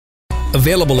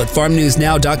Available at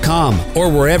farmnewsnow.com or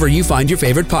wherever you find your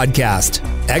favorite podcast.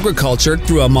 Agriculture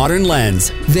through a modern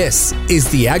lens. This is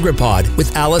the AgriPod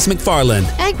with Alice McFarland.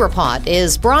 AgriPod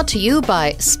is brought to you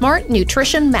by Smart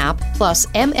Nutrition Map plus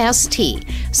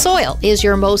MST. Soil is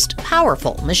your most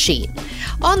powerful machine.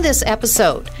 On this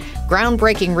episode,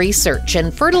 groundbreaking research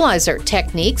and fertilizer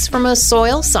techniques from a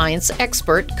soil science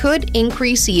expert could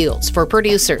increase yields for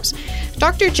producers.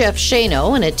 Dr. Jeff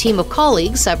Shano and a team of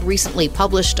colleagues have recently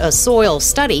published a soil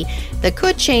study that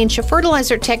could change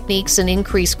fertilizer techniques and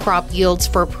increase crop yields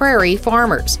for prairie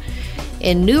farmers.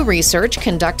 In new research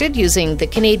conducted using the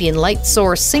Canadian light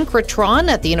source synchrotron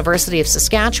at the University of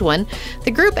Saskatchewan, the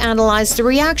group analyzed the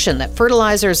reaction that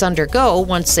fertilizers undergo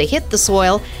once they hit the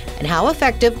soil and how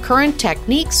effective current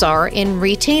techniques are in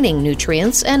retaining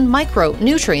nutrients and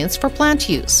micronutrients for plant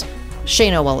use.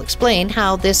 Shano will explain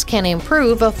how this can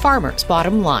improve a farmer's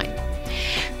bottom line.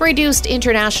 Reduced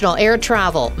international air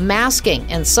travel, masking,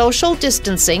 and social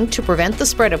distancing to prevent the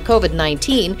spread of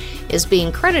COVID-19 is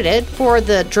being credited for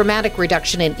the dramatic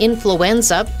reduction in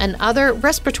influenza and other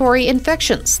respiratory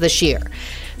infections this year.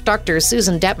 Dr.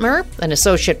 Susan Detmer, an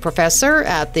associate professor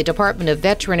at the Department of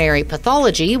Veterinary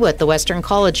Pathology with the Western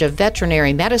College of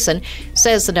Veterinary Medicine,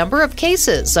 says the number of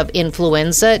cases of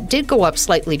influenza did go up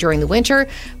slightly during the winter,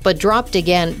 but dropped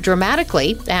again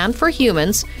dramatically, and for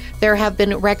humans, there have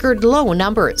been record low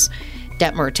numbers.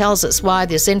 Detmer tells us why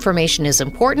this information is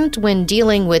important when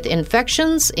dealing with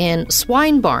infections in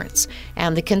swine barns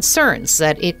and the concerns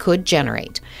that it could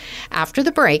generate. After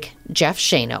the break, Jeff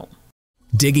Shano.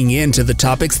 Digging into the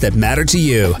topics that matter to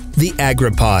you. The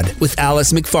AgriPod with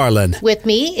Alice McFarland. With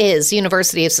me is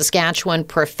University of Saskatchewan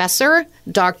professor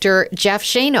Dr. Jeff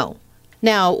Shano.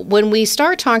 Now, when we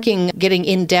start getting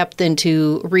in depth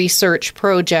into research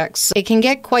projects, it can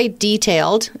get quite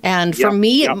detailed. And for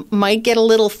me, it might get a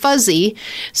little fuzzy.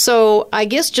 So I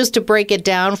guess just to break it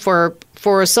down for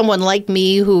someone like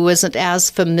me who isn't as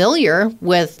familiar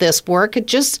with this work,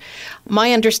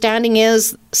 my understanding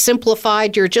is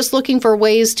simplified. You're just looking for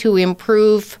ways to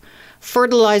improve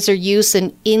fertilizer use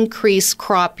and increase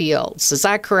crop yields. Is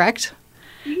that correct?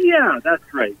 Yeah, that's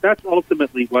right. That's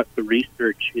ultimately what the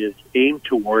research is aimed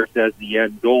towards as the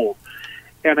end goal.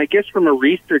 And I guess from a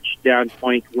research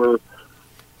standpoint, where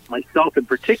myself in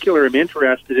particular am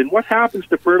interested in what happens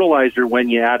to fertilizer when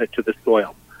you add it to the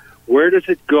soil. Where does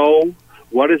it go?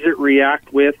 What does it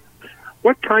react with?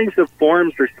 What kinds of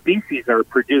forms or species are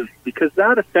produced? Because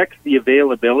that affects the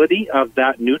availability of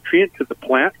that nutrient to the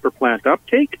plant for plant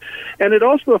uptake, and it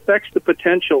also affects the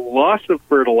potential loss of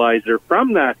fertilizer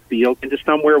from that field into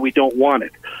somewhere we don't want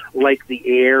it, like the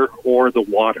air or the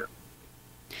water.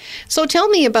 So tell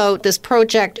me about this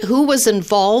project. Who was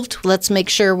involved? Let's make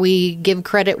sure we give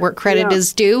credit where credit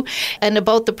is due. And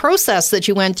about the process that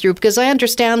you went through, because I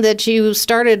understand that you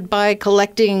started by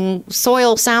collecting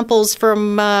soil samples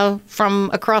from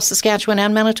across Saskatchewan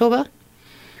and Manitoba?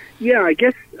 Yeah, I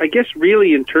guess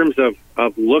really in terms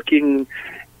of looking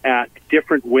at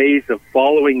different ways of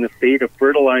following the fate of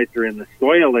fertilizer in the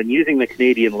soil and using the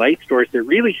Canadian light source, it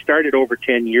really started over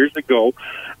 10 years ago.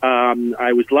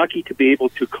 I was lucky to be able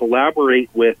to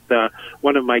collaborate with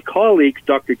one of my colleagues,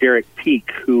 Dr. Derek Peak,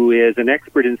 who is an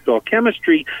expert in soil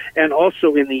chemistry and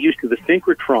also in the use of the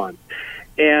synchrotron.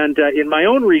 And in my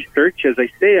own research, as I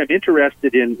say, I'm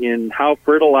interested in how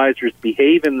fertilizers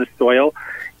behave in the soil.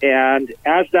 And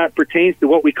as that pertains to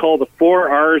what we call the 4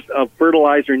 R's of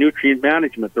fertilizer nutrient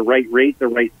management, the right rate, the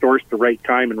right source, the right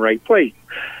time, and right place.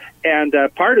 And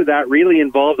part of that really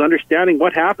involves understanding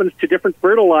what happens to different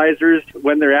fertilizers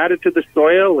when they're added to the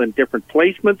soil and different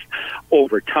placements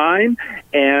over time,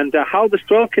 and how the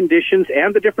soil conditions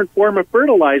and the different form of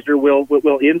fertilizer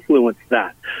will influence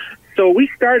that. So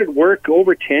we started work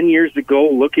over 10 years ago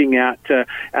looking at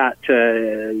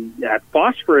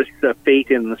phosphorus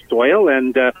fate in the soil,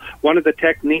 and one of the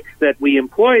techniques that we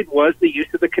employed was the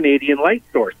use of the Canadian light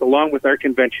source, along with our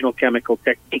conventional chemical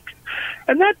techniques.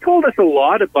 And that told us a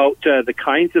lot about the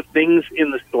kinds of things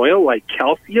in the soil, like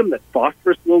calcium, that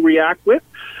phosphorus will react with.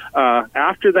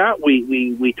 After that,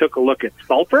 we took a look at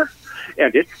sulfur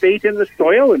and its fate in the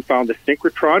soil and found the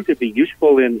synchrotron to be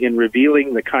useful in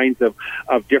revealing the kinds of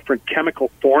different chemical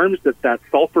forms that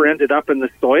sulfur ended up in the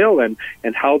soil and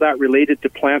how that related to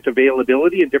plant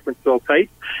availability in different soil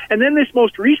types. And then this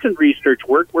most recent research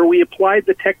work where we applied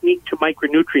the technique to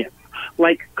micronutrients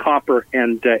like copper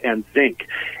and zinc.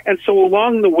 And so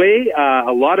along the way,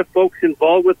 a lot of folks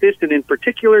involved with this, and in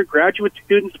particular graduate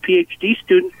students, PhD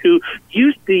students who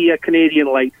used the Canadian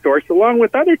light source along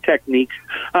with other techniques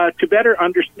to better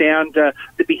understand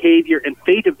the behavior and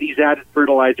fate of these added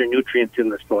fertilizer nutrients in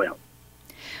the soil.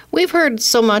 We've heard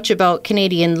so much about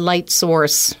Canadian light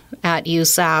source at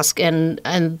USask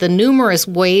and the numerous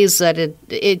ways that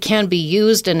it can be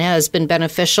used and has been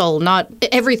beneficial, not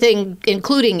everything,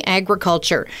 including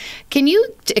agriculture. Can you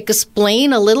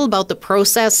explain a little about the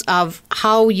process of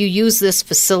how you use this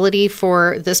facility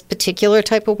for this particular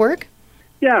type of work?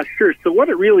 Yeah, sure. So what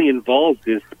it really involves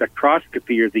is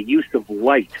spectroscopy, or the use of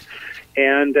light.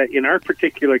 And in our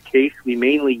particular case, we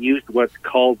mainly used what's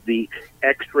called the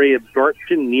X-ray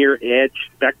absorption near-edge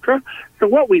spectra. So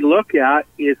what we look at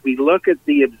is we look at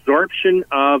the absorption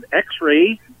of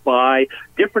X-rays by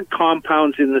different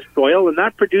compounds in the soil, and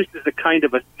that produces a kind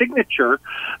of a signature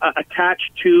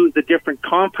attached to the different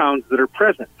compounds that are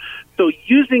present. So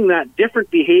using that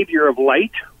different behavior of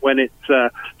light when it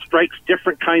strikes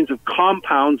different kinds of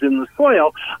compounds in the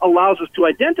soil allows us to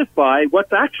identify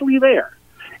what's actually there.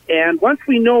 And once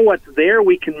we know what's there,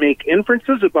 we can make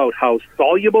inferences about how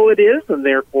soluble it is, and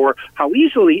therefore how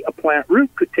easily a plant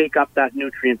root could take up that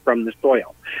nutrient from the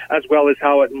soil, as well as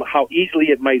how easily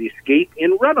it might escape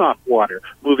in runoff water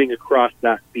moving across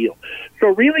that field. So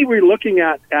really we're looking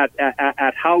at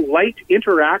how light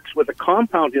interacts with a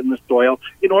compound in the soil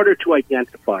in order to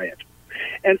identify it.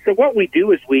 And so what we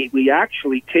do is we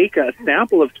actually take a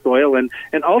sample of soil, and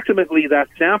ultimately that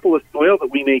sample of soil that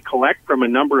we may collect from a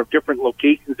number of different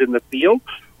locations in the field,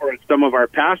 or in some of our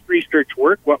past research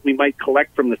work, what we might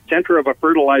collect from the center of a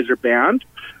fertilizer band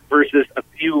versus a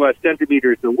few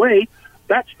centimeters away,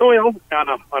 that soil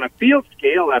on a field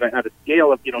scale, at a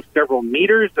scale of several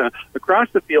meters across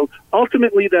the field,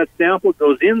 ultimately that sample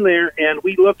goes in there, and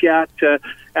we look at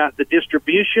the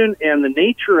distribution and the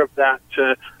nature of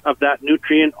that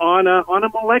nutrient on a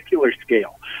molecular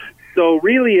scale. So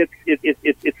really,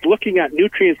 it's looking at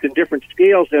nutrients in different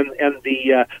scales, and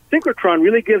the synchrotron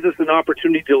really gives us an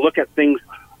opportunity to look at things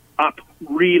up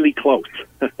really close.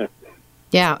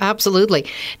 Yeah, absolutely.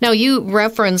 Now, you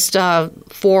referenced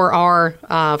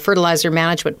 4R fertilizer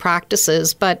management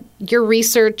practices, but your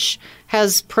research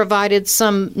has provided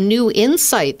some new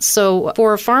insights. So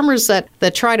for farmers that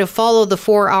try to follow the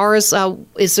 4Rs,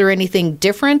 is there anything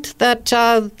different that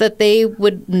they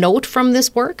would note from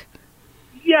this work?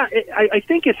 Yeah, I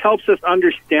think it helps us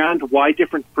understand why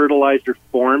different fertilizer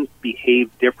forms behave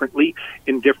differently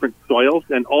in different soils,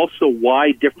 and also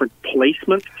why different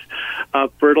placements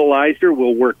of fertilizer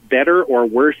will work better or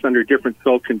worse under different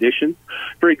soil conditions.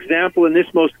 For example, in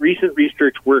this most recent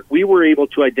research work, we were able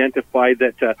to identify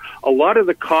that a lot of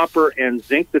the copper and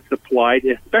zinc that's applied,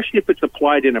 especially if it's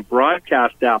applied in a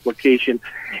broadcast application,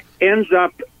 ends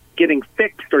up getting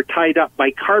fixed or tied up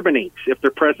by carbonates if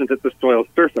they're present at the soil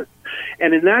surface.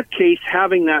 And in that case,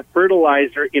 having that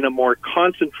fertilizer in a more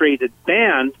concentrated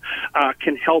band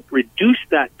can help reduce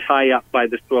that tie-up by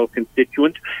the soil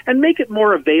constituent and make it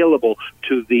more available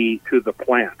to the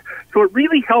plant. So it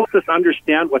really helps us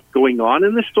understand what's going on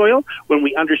in the soil. When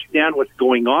we understand what's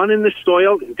going on in the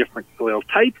soil, in different soil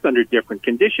types, under different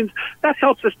conditions, that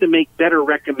helps us to make better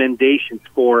recommendations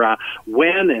for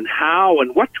when and how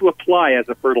and what to apply as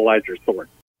a fertilizer source.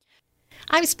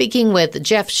 I'm speaking with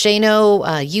Jeff Shano,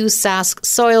 USask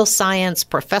soil science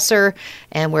professor,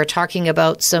 and we're talking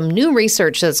about some new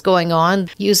research that's going on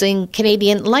using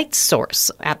Canadian Light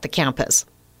Source at the campus.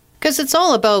 Because it's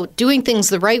all about doing things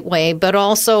the right way, but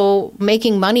also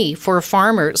making money for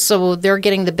farmers so they're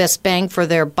getting the best bang for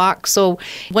their buck. So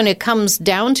when it comes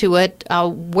down to it,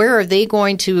 where are they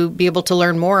going to be able to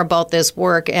learn more about this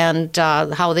work and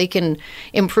how they can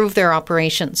improve their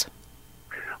operations?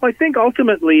 Well, I think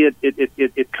ultimately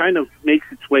it kind of makes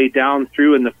its way down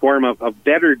through in the form of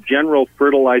better general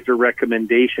fertilizer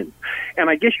recommendations. And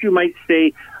I guess you might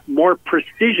say more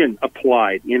precision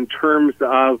applied in terms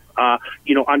of,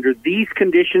 under these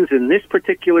conditions in this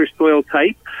particular soil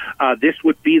type, this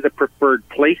would be the preferred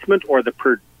placement or the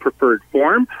preferred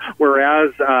form,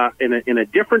 whereas in a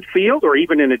different field or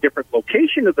even in a different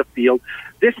location of the field,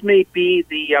 this may be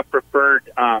the preferred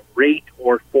rate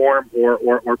or form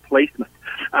or placement.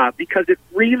 Because it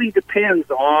really depends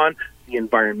on the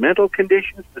environmental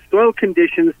conditions, the soil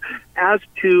conditions, as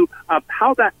to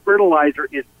how that fertilizer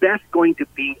is best going to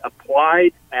be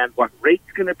applied and what rate's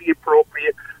going to be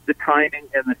appropriate, the timing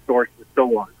and the source and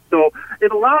so on. So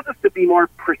it allows us to be more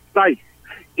precise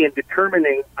in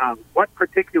determining what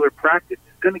particular practice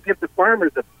is going to give the farmer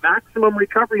the maximum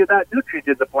recovery of that nutrient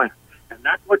in the plant. And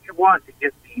that's what you want to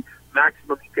get the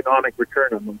maximum economic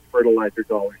return on those fertilizer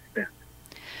dollars spent.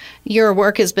 Your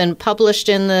work has been published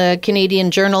in the Canadian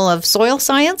Journal of Soil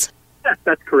Science? Yes,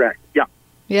 that's correct. Yeah.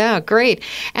 Yeah, great.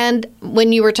 And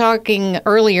when you were talking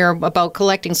earlier about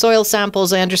collecting soil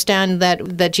samples, I understand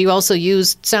that you also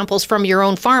used samples from your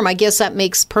own farm. I guess that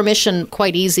makes permission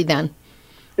quite easy then.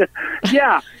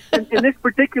 Yeah. In this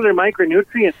particular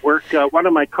micronutrient work, one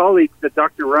of my colleagues,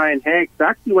 Dr. Ryan Haggs,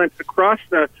 actually went across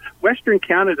Western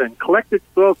Canada and collected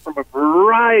soils from a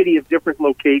variety of different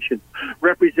locations,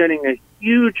 representing a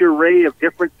huge array of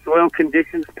different soil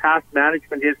conditions, past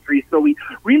management history. So we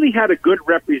really had a good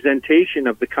representation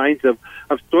of the kinds of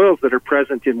soils that are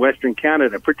present in Western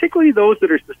Canada, particularly those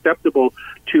that are susceptible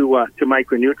to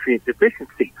micronutrient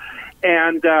deficiency.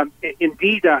 And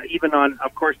indeed, even on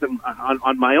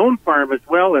my own farm as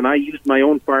well, and I use my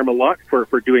own farm a lot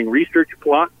for doing research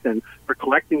plots and for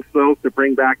collecting soils to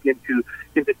bring back into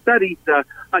studies,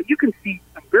 you can see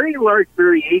some very large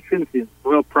variations in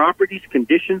soil properties,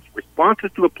 conditions,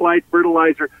 responses to applied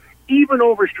fertilizer, even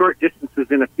over short distances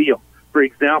in a field. For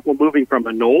example, moving from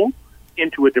a knoll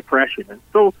into a depression. And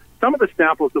so some of the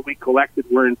samples that we collected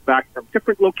were, in fact, from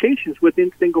different locations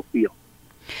within single fields.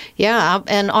 Yeah,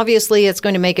 and obviously it's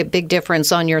going to make a big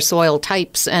difference on your soil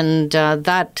types, and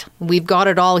that we've got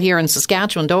it all here in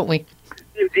Saskatchewan, don't we?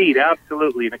 Indeed,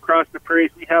 absolutely. And across the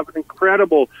prairies, we have an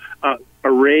incredible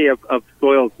array of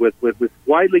soils with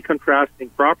widely contrasting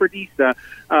properties that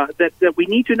we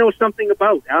need to know something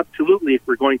about, absolutely, if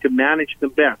we're going to manage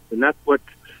them best. And that's what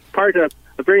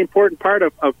a very important part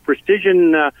of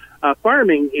precision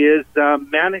farming is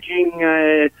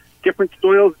managing different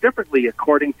soils differently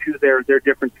according to their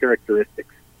different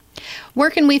characteristics. Where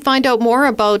can we find out more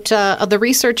about the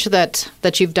research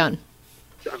that you've done?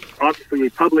 Obviously, we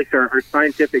publish our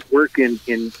scientific work in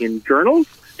journal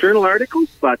articles,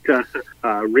 but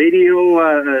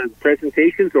radio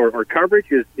presentations or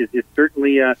coverage is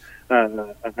certainly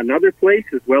another place,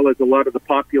 as well as a lot of the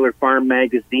popular farm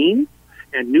magazines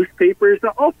and newspapers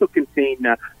also contain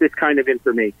this kind of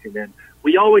information. And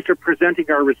we always are presenting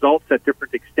our results at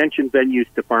different extension venues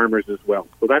to farmers as well.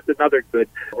 So that's another good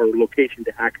location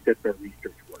to access our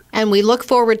research work. And we look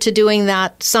forward to doing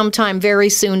that sometime very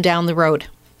soon down the road.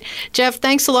 Jeff,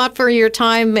 thanks a lot for your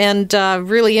time and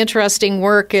really interesting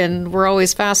work. And we're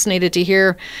always fascinated to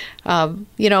hear,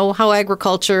 how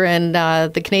agriculture and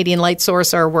the Canadian Light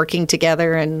Source are working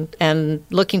together and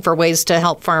looking for ways to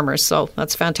help farmers. So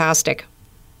that's fantastic.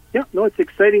 Yeah, no, it's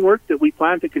exciting work that we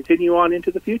plan to continue on into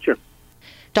the future.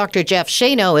 Dr. Jeff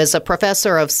Shano is a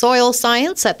professor of soil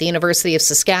science at the University of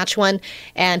Saskatchewan,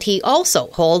 and he also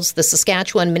holds the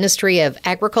Saskatchewan Ministry of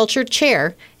Agriculture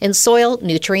Chair in Soil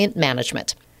Nutrient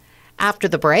Management. After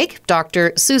the break,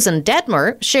 Dr. Susan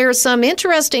Detmer shares some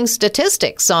interesting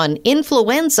statistics on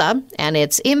influenza and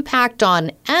its impact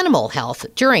on animal health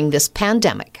during this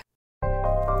pandemic.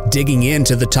 Digging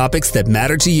into the topics that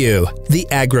matter to you. The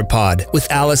AgriPod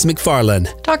with Alice McFarlane.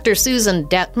 Dr. Susan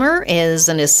Detmer is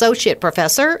an associate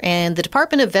professor in the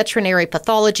Department of Veterinary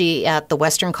Pathology at the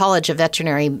Western College of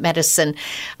Veterinary Medicine.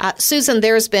 Susan,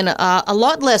 there's been a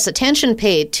lot less attention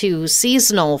paid to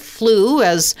seasonal flu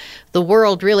as the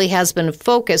world really has been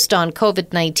focused on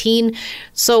COVID-19.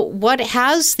 So what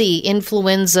has the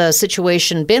influenza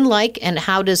situation been like, and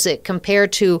how does it compare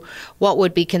to what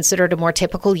would be considered a more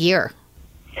typical year?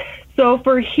 So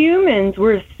for humans,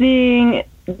 we're seeing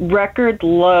record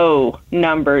low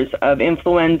numbers of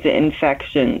influenza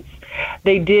infections.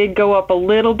 They did go up a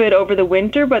little bit over the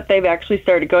winter, but they've actually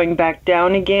started going back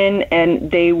down again,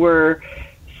 and they were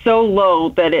so low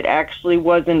that it actually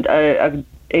wasn't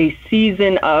a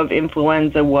season of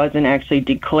influenza wasn't actually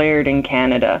declared in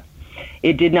Canada.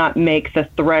 It did not make the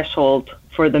threshold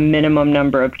for the minimum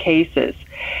number of cases.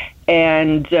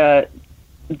 And the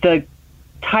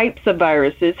types of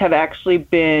viruses have actually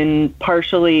been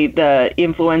partially the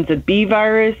influenza B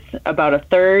virus, about a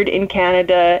third in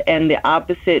Canada, and the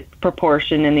opposite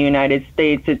proportion in the United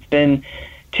States. It's been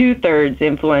 2/3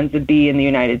 influenza B in the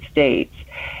United States.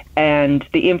 And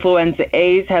the influenza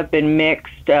A's have been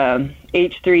mixed,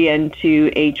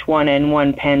 H3N2,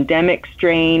 H1N1 pandemic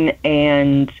strain,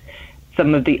 and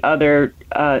some of the other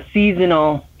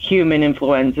seasonal human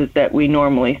influenzas that we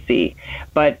normally see.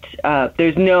 But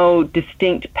there's no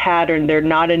distinct pattern. There are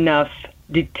not enough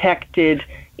detected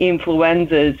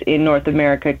influenzas in North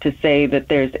America to say that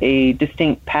there's a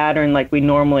distinct pattern like we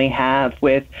normally have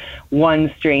with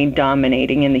one strain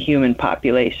dominating in the human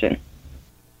population.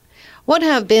 What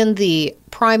have been the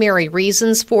primary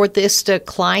reasons for this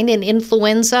decline in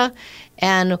influenza,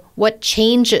 and what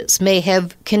changes may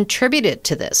have contributed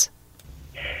to this?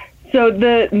 So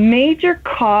the major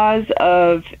cause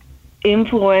of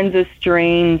influenza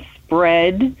strain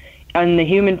spread on the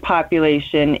human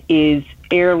population is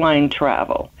airline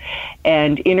travel,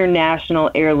 and international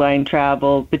airline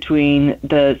travel between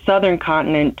the southern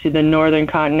continent to the northern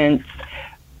continent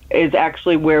is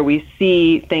actually where we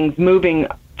see things moving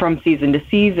from season to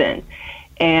season.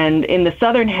 And in the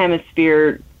southern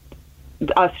hemisphere,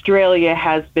 Australia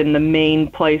has been the main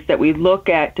place that we look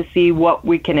at to see what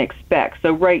we can expect.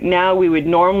 So right now we would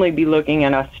normally be looking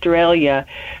at Australia,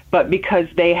 but because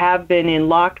they have been in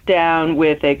lockdown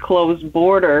with a closed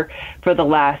border for the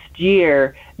last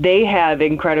year, they have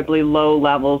incredibly low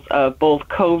levels of both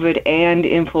COVID and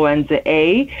influenza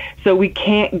A, so we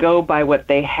can't go by what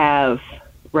they have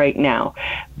right now.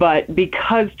 But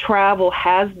because travel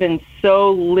has been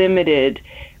so limited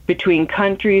between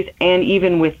countries and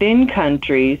even within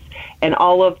countries, and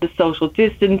all of the social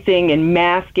distancing and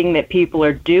masking that people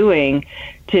are doing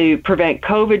to prevent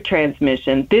COVID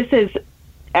transmission, this has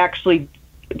actually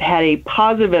had a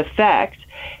positive effect.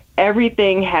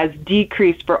 Everything has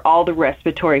decreased for all the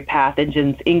respiratory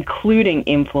pathogens, including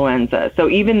influenza. So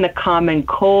even the common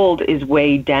cold is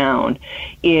way down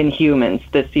in humans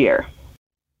this year.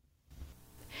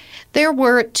 There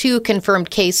were 2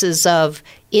 confirmed cases of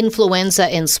influenza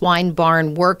in swine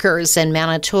barn workers in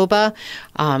Manitoba.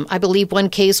 I believe one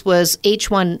case was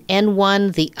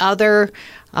H1N1, the other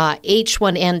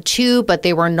H1N2, but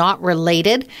they were not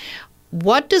related.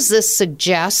 What does this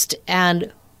suggest,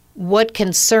 and what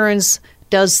concerns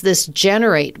does this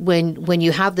generate when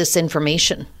you have this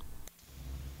information?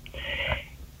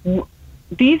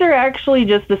 These are actually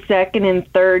just the second and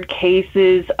third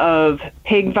cases of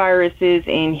pig viruses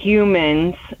in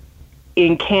humans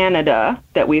in Canada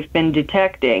that we've been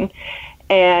detecting.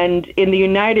 And in the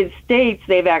United States,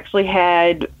 they've actually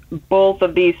had both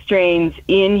of these strains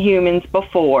in humans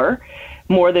before,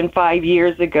 more than 5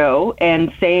 years ago,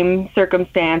 and same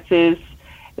circumstances.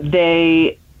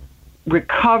 They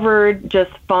recovered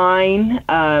just fine.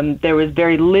 There was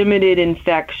very limited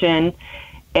infection,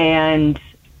 and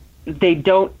they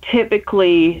don't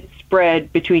typically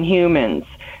spread between humans.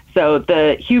 So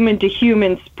the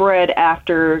human-to-human spread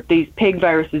after these pig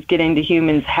viruses get into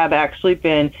humans have actually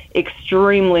been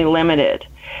extremely limited.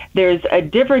 There's a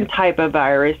different type of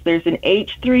virus. There's an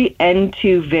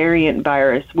H3N2 variant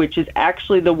virus, which is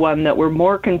actually the one that we're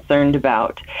more concerned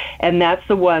about. And that's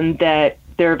the one that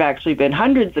there have actually been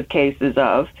hundreds of cases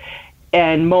of,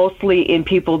 and mostly in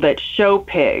people that show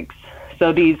pigs.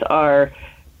 So these are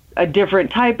a different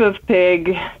type of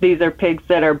pig. These are pigs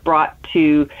that are brought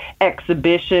to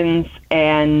exhibitions,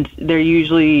 and they're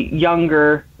usually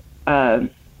younger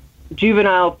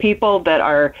juvenile people that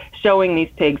are showing these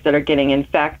pigs that are getting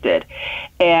infected.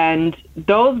 And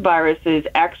those viruses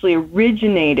actually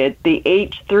originated, the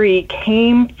H3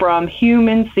 came from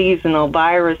human seasonal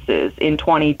viruses in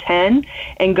 2010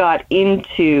 and got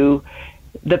into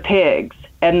the pigs.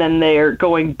 And then they're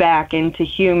going back into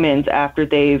humans after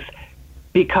they've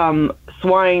become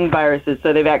swine viruses.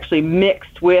 So they've actually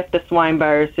mixed with the swine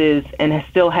viruses and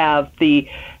still have the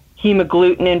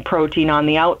hemagglutinin protein on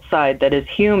the outside that is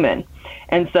human.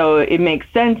 And so it makes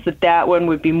sense that that one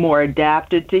would be more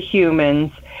adapted to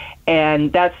humans,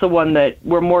 and that's the one that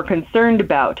we're more concerned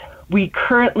about. We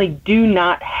currently do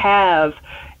not have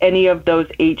any of those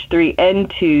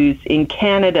H3N2s in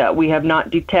Canada. We have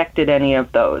not detected any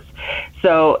of those.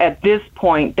 So at this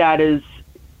point, that is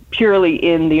purely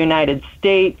in the United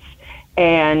States,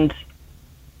 and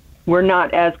we're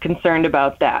not as concerned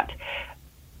about that.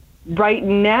 Right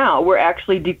now, we're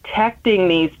actually detecting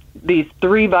these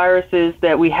 3 viruses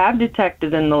that we have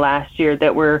detected in the last year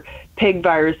that were pig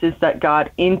viruses that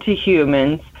got into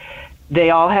humans. They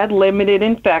all had limited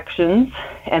infections,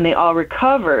 and they all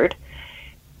recovered,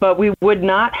 but we would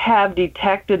not have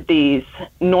detected these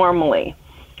normally.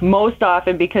 Most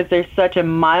often, because there's such a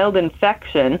mild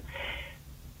infection,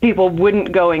 people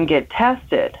wouldn't go and get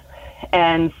tested.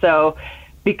 And so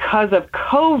because of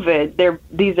COVID,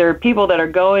 these are people that are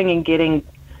going and getting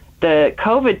the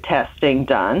COVID testing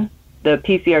done. The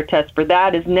PCR test for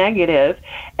that is negative,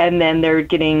 and then they're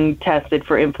getting tested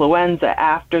for influenza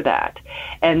after that.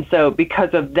 And so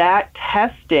because of that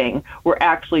testing, we're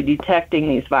actually detecting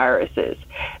these viruses.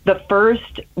 The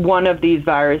first one of these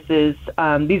viruses,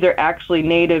 these are actually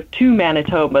native to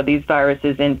Manitoba, these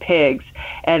viruses in pigs,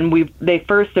 and they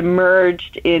first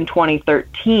emerged in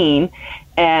 2013,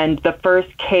 and the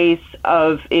first case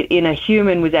of it in a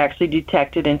human was actually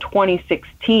detected in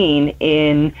 2016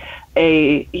 in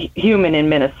a human in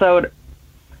Minnesota.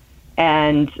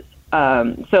 And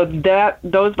so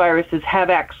those viruses have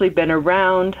actually been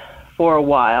around for a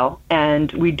while,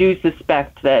 and we do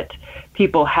suspect that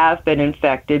people have been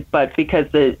infected, but because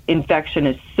the infection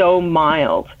is so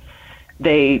mild,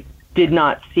 they did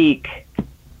not seek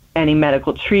any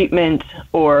medical treatment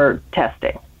or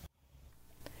testing.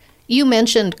 You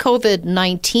mentioned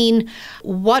COVID-19.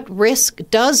 What risk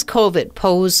does COVID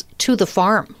pose to the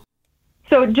farm?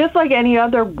 So just like any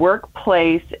other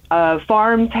workplace,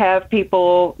 farms have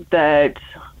people that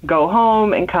go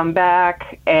home and come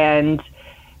back, and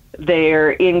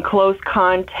they're in close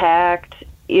contact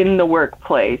in the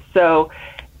workplace. So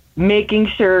making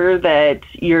sure that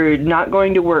you're not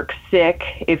going to work sick,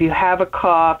 if you have a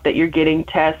cough, that you're getting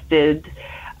tested,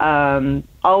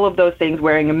 all of those things,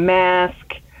 wearing a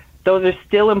mask, those are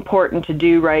still important to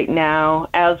do right now.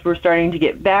 As we're starting to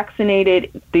get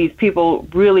vaccinated, these people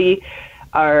really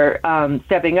are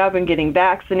stepping up and getting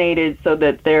vaccinated so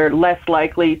that they're less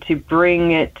likely to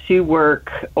bring it to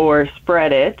work or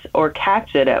spread it or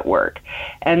catch it at work.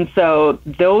 And so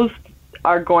those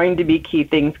are going to be key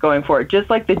things going forward. Just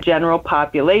like the general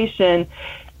population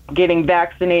getting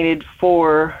vaccinated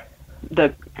for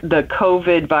the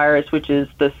COVID virus, which is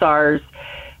the SARS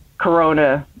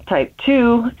corona type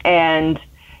 2, and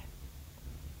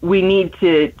we need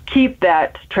to keep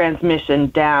that transmission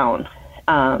down.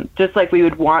 Just like we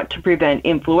would want to prevent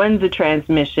influenza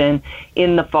transmission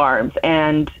in the farms.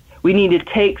 And we need to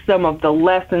take some of the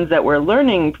lessons that we're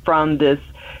learning from this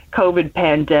COVID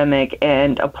pandemic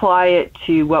and apply it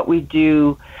to what we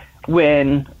do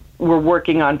when we're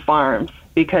working on farms,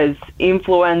 because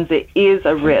influenza is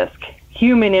a risk.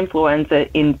 Human influenza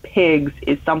in pigs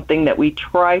is something that we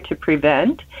try to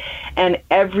prevent. And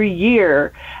every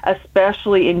year,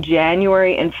 especially in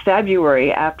January and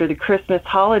February after the Christmas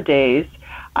holidays,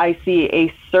 I see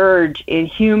a surge in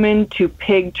human to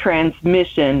pig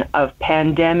transmission of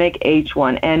pandemic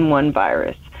H1N1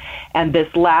 virus. And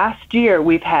this last year,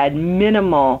 we've had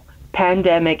minimal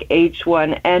pandemic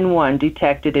H1N1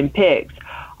 detected in pigs.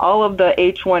 All of the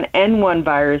H1N1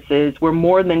 viruses were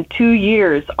more than 2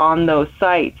 years on those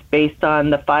sites based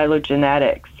on the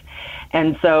phylogenetics.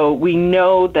 And so we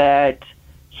know that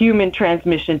human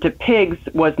transmission to pigs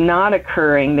was not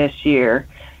occurring this year,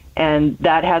 and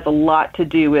that has a lot to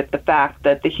do with the fact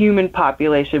that the human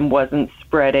population wasn't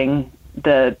spreading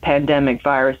the pandemic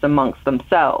virus amongst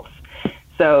themselves.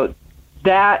 So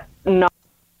that not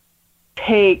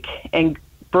take and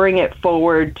bring it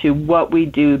forward to what we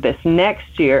do this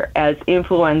next year as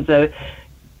influenza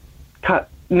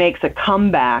makes a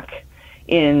comeback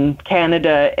in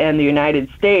Canada and the United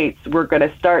States. We're going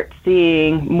to start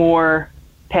seeing more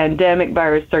pandemic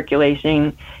virus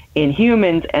circulation in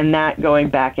humans and that going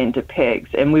back into pigs.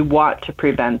 And we want to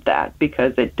prevent that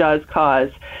because it does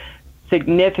cause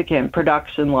significant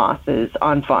production losses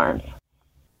on farms.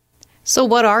 So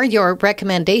what are your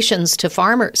recommendations to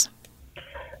farmers?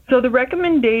 So the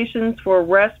recommendations for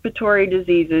respiratory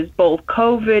diseases, both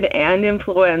COVID and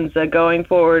influenza going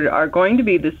forward, are going to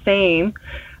be the same.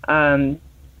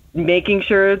 Making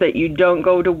sure that you don't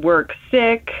go to work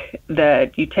sick,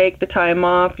 that you take the time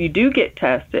off, you do get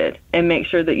tested, and make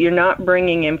sure that you're not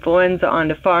bringing influenza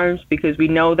onto farms because we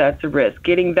know that's a risk.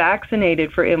 Getting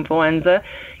vaccinated for influenza,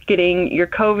 getting your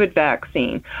COVID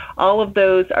vaccine, all of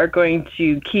those are going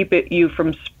to keep you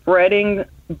from spreading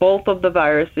both of the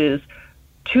viruses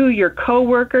to your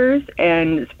coworkers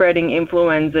and spreading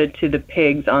influenza to the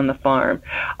pigs on the farm.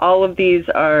 All of these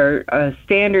are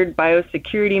standard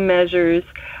biosecurity measures,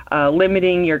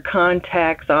 limiting your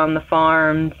contacts on the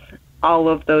farms. All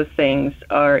of those things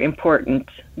are important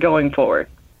going forward.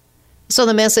 So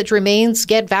the message remains,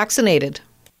 get vaccinated.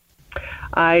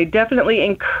 I definitely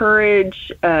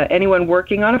encourage anyone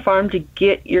working on a farm to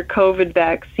get your COVID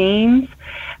vaccines.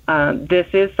 This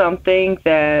is something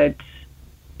that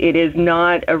it is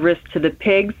not a risk to the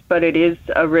pigs, but it is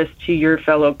a risk to your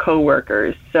fellow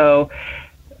coworkers. So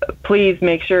please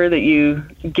make sure that you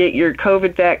get your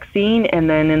COVID vaccine, and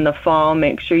then in the fall,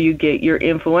 make sure you get your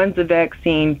influenza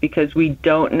vaccine because we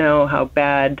don't know how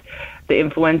bad the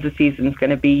influenza season is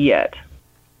going to be yet.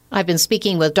 I've been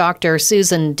speaking with Dr.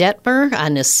 Susan Detmer,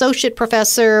 an associate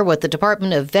professor with the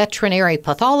Department of Veterinary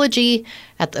Pathology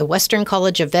at the Western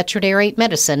College of Veterinary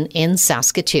Medicine in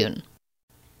Saskatoon.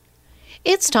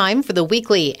 It's time for the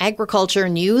weekly agriculture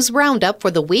news roundup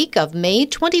for the week of May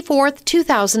 24th,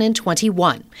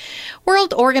 2021.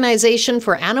 World Organization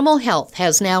for Animal Health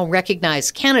has now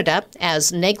recognized Canada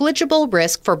as negligible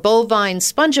risk for bovine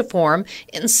spongiform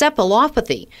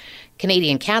encephalopathy.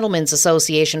 Canadian Cattlemen's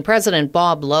Association President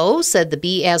Bob Lowe said the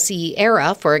BSE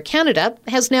era for Canada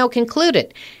has now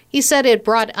concluded. He said it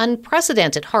brought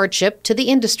unprecedented hardship to the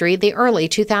industry in the early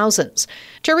 2000s.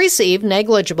 To receive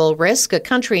negligible risk, a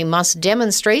country must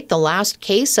demonstrate the last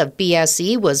case of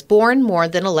BSE was born more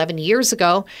than 11 years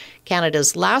ago.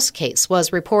 Canada's last case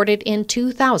was reported in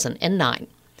 2009.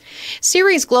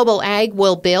 Ceres Global Ag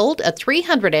will build a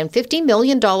 $350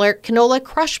 million canola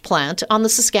crush plant on the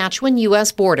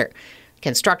Saskatchewan-U.S. border.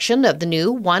 Construction of the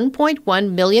new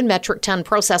 1.1 million metric ton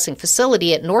processing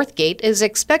facility at Northgate is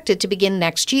expected to begin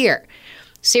next year.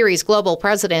 Ceres Global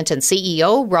President and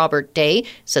CEO Robert Day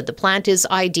said the plant is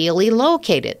ideally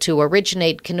located to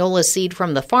originate canola seed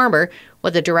from the farmer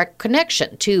with a direct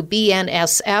connection to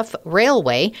BNSF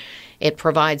Railway. It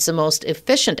provides the most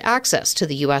efficient access to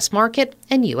the U.S. market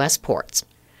and U.S. ports.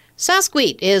 Sask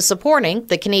Wheat is supporting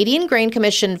the Canadian Grain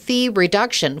Commission fee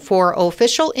reduction for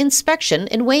official inspection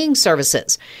and weighing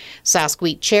services. Sask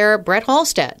Wheat Chair Brett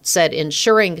Halstead said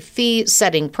ensuring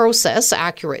fee-setting process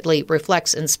accurately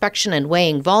reflects inspection and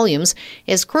weighing volumes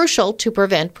is crucial to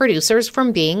prevent producers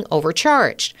from being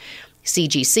overcharged.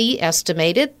 CGC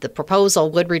estimated the proposal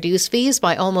would reduce fees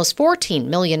by almost $14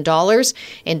 million in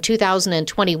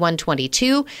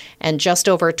 2021-22 and just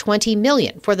over $20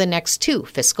 million for the next 2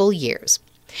 fiscal years.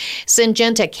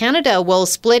 Syngenta Canada will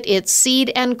split its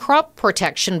seed and crop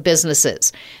protection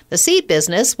businesses. The seed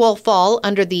business will fall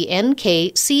under the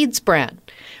NK Seeds brand.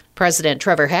 President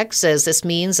Trevor Heck says this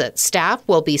means that staff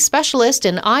will be specialists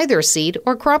in either seed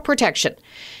or crop protection.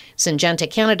 Syngenta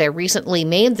Canada recently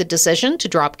made the decision to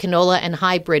drop canola and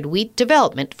hybrid wheat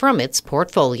development from its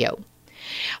portfolio.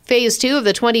 Phase 2 of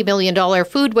the $20 million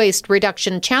Food Waste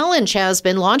Reduction Challenge has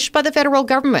been launched by the federal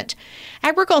government.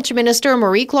 Agriculture Minister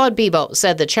Marie-Claude Bibeau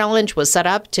said the challenge was set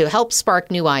up to help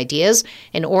spark new ideas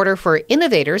in order for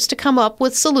innovators to come up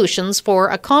with solutions for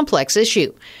a complex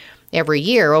issue. Every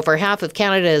year, over half of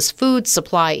Canada's food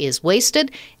supply is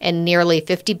wasted, and nearly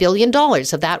 $50 billion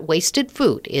of that wasted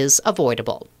food is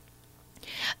avoidable.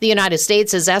 The United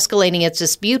States is escalating its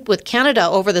dispute with Canada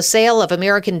over the sale of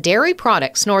American dairy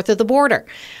products north of the border.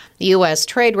 The U.S.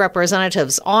 Trade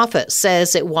Representative's office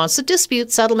says it wants a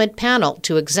dispute settlement panel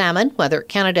to examine whether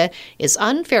Canada is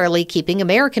unfairly keeping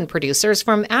American producers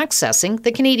from accessing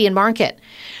the Canadian market.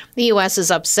 The U.S.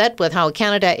 is upset with how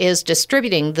Canada is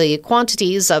distributing the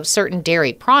quantities of certain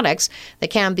dairy products that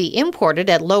can be imported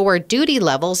at lower duty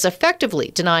levels,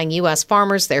 effectively denying U.S.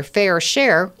 farmers their fair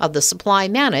share of the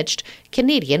supply-managed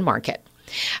Canadian market.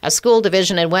 A school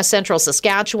division in West Central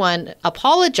Saskatchewan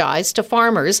apologized to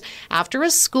farmers after a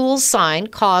school sign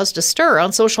caused a stir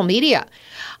on social media.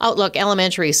 Outlook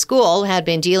Elementary School had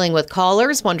been dealing with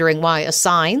callers wondering why a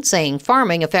sign saying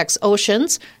farming affects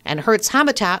oceans and hurts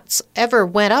habitats ever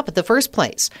went up in the first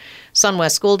place.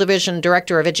 SunWest School Division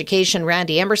Director of Education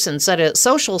Randy Emerson said a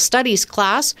social studies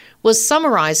class was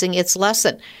summarizing its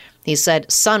lesson. He said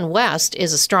SunWest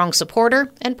is a strong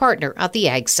supporter and partner of the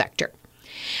ag sector.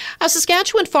 A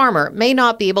Saskatchewan farmer may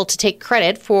not be able to take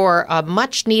credit for a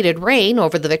much-needed rain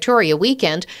over the Victoria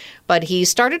weekend, but he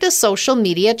started a social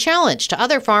media challenge to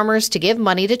other farmers to give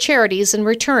money to charities in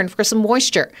return for some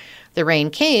moisture. The rain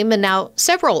came, and now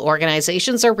several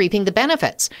organizations are reaping the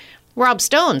benefits. Rob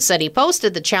Stone said he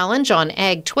posted the challenge on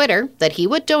Ag Twitter that he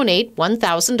would donate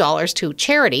 $1,000 to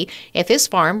charity if his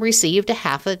farm received a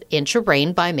half an inch of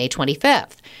rain by May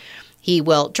 25th. He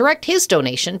will direct his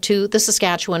donation to the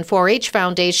Saskatchewan 4-H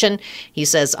Foundation. He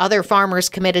says other farmers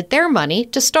committed their money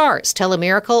to STARS,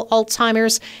 Telemiracle,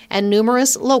 Alzheimer's, and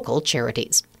numerous local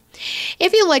charities.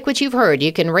 If you like what you've heard,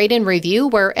 you can rate and review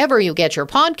wherever you get your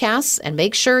podcasts, and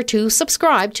make sure to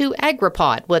subscribe to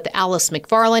AgriPod with Alice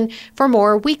McFarlane for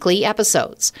more weekly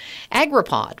episodes.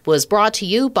 AgriPod was brought to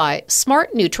you by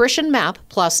Smart Nutrition Map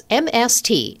plus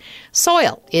MST.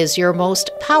 Soil is your most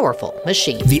powerful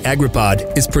machine. The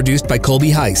AgriPod is produced by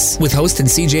Colby Heiss with host and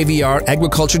CJVR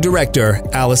Agriculture Director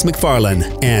Alice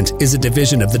McFarlane and is a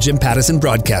division of the Jim Pattison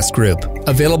Broadcast Group.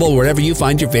 Available wherever you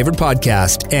find your favorite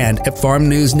podcast and at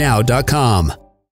farmnewsnow.com.